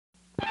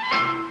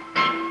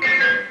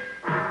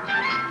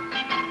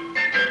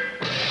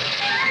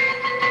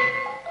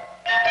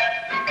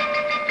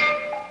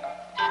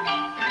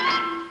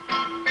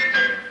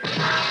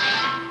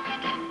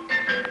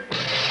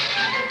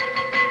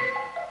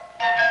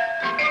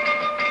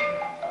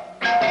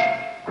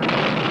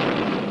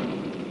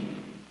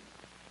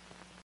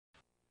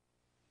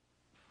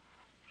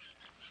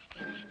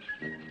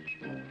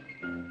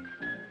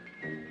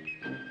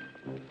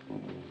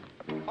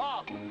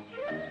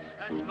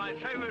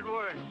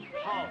word.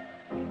 Halt.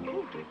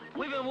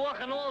 We've been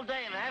walking all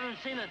day and haven't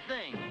seen a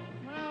thing.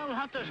 Well,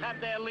 hunters have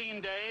their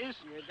lean days.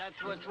 Yeah,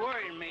 that's what's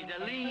worrying me,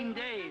 the lean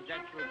days.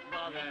 That's what's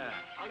bothering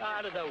me.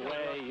 Out of the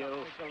way,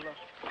 you.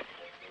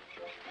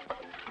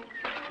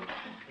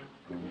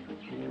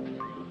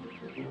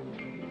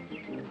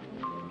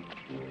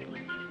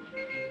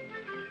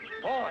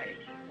 Boy,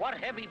 what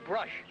heavy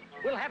brush.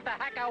 We'll have to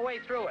hack our way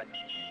through it.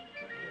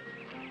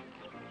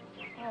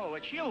 Oh,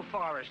 it's you,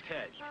 Forest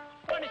Head.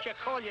 Why don't you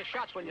call your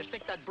shots when you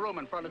stick that broom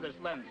in front of this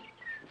lens?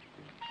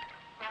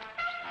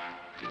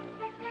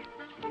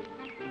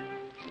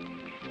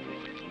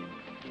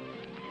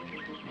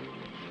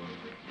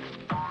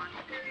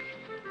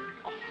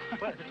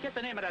 Well, get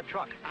the name of that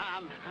truck.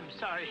 I'm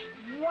sorry.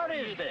 What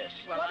is this?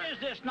 Well, what is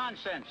this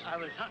nonsense? I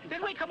was hunting.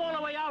 Did we come all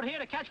the way out here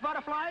to catch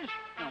butterflies?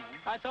 No.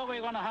 I thought we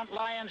were going to hunt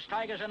lions,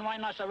 tigers, and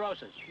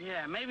rhinoceroses.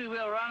 Yeah, maybe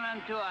we'll run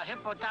into a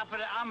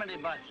hippopotamus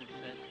omnibus, it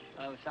said.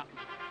 Oh, something.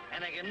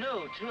 And a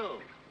canoe, too.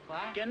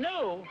 What?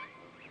 Canoe?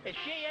 It's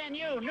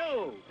G-N-U,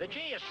 The G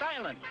is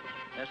silent.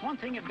 There's one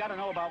thing you've got to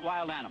know about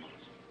wild animals.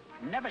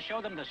 Never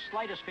show them the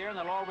slightest fear, and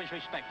they'll always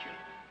respect you.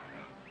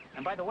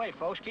 And by the way,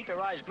 folks, keep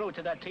your eyes glued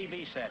to that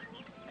TV set,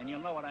 and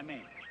you'll know what I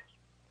mean.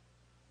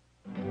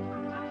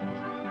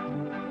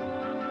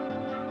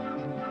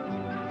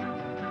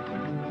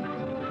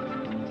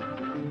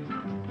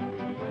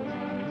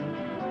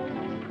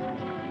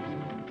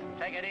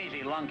 Take it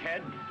easy,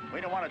 lunkhead.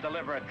 We don't want to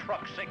deliver a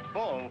truck-sick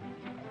bull.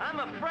 I'm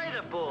afraid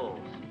of bulls.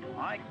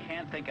 I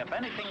can't think of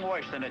anything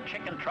worse than a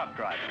chicken truck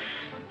driver.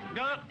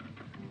 Good.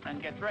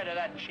 And get rid of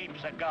that cheap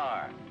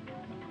cigar.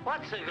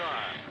 What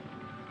cigar?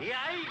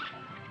 Yay!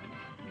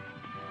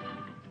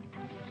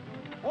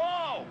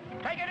 Whoa!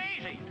 Take it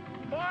easy!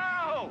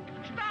 Whoa!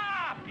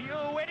 Stop,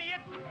 you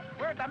idiot!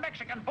 We're at the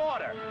Mexican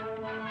border.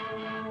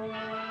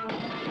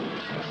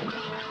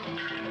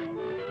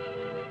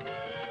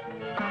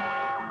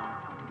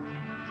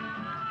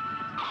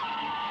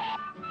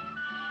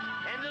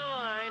 End of the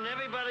line,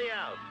 everybody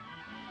out.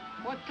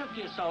 What took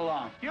you so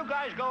long? You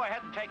guys go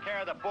ahead and take care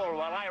of the bull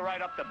while I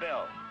write up the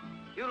bill.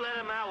 You let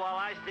him out while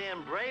I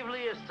stand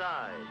bravely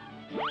aside.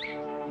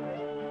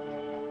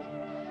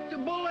 The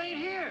bull ain't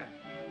here.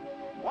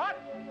 What?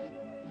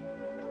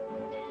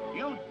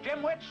 You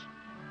dimwits?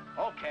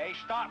 Okay,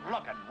 start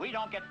looking. We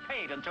don't get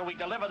paid until we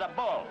deliver the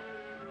bull.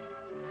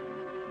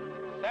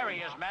 There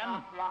he is,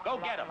 men. Go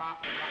get him.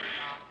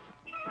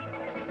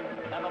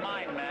 Never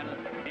mind, men.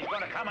 He's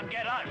going to come and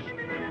get us.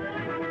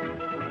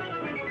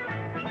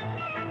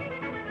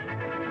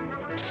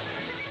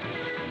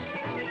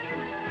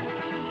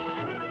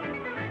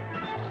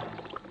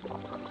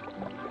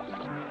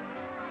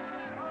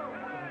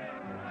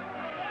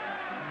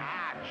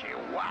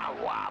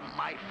 Chihuahua,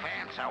 my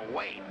fans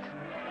await.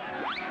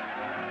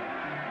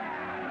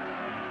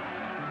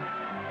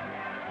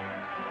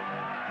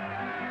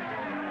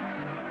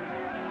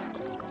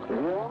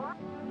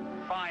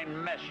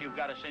 Fine mess you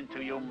got us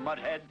into, you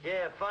mudhead.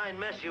 Yeah, fine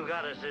mess you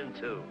got us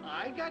into.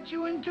 I got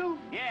you into?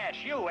 Yes,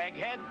 you,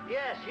 egghead.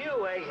 Yes,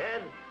 you,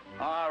 egghead.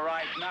 All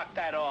right, knock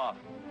that off.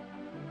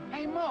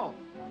 Hey, Mo,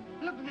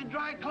 look at the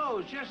dry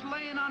clothes just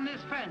laying on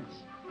this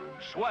fence.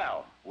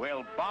 Swell.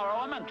 We'll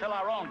borrow them until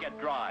our own get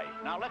dry.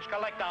 Now let's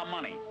collect our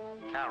money.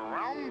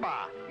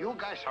 Caramba, you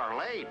guys are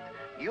late.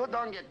 You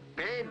don't get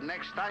paid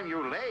next time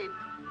you're late.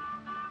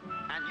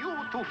 And you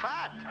too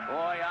fat.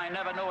 Boy, I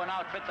never knew an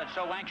outfit that's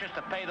so anxious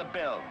to pay the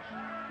bills.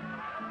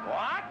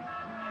 What?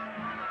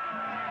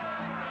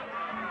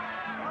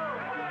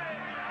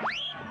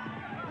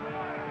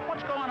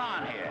 What's going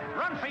on here?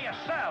 Run for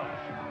yourselves.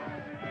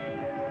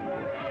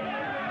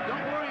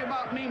 Don't worry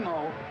about me,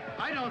 Mo.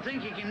 I don't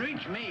think you can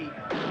reach me.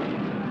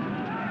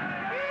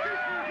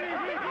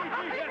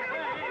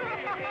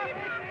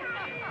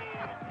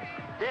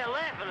 They're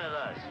laughing at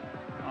us.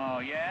 Oh,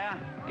 yeah?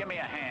 Give me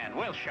a hand.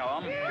 We'll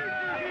show them.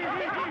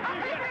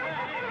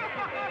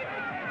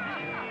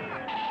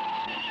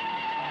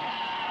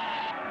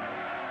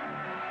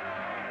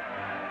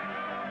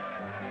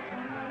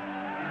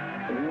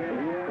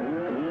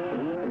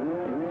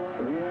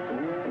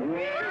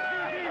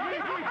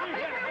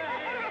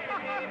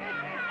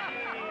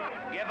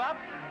 Give up?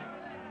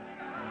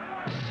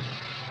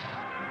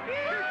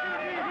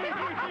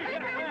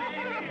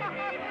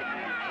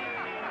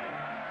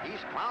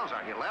 These clowns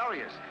are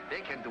hilarious.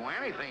 They can do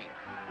anything.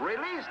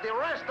 Release the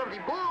rest of the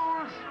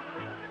bulls.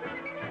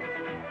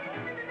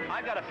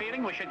 I got a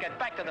feeling we should get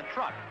back to the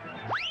truck.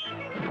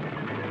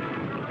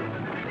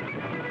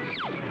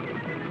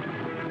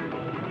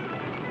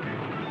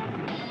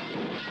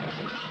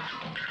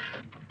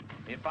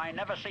 If I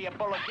never see a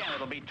bull again,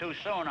 it'll be too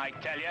soon, I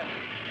tell you.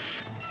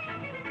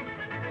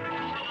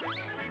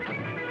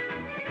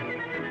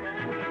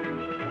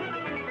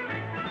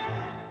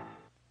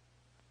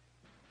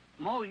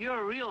 Mo,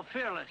 you're real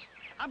fearless.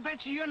 I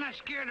bet you're not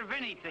scared of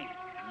anything.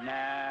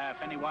 Nah,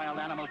 if any wild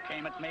animal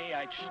came at me,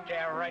 I'd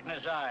stare right in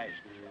his eyes.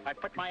 I'd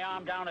put my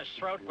arm down his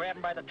throat, grab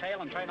him by the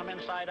tail, and turn him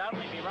inside out,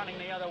 and he'd be running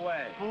the other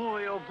way.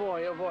 Boy, oh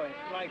boy, oh boy.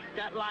 Like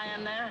that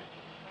lion there?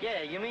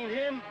 Yeah, you mean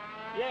him?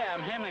 Yeah,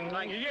 I'm him, and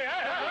like,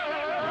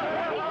 yeah!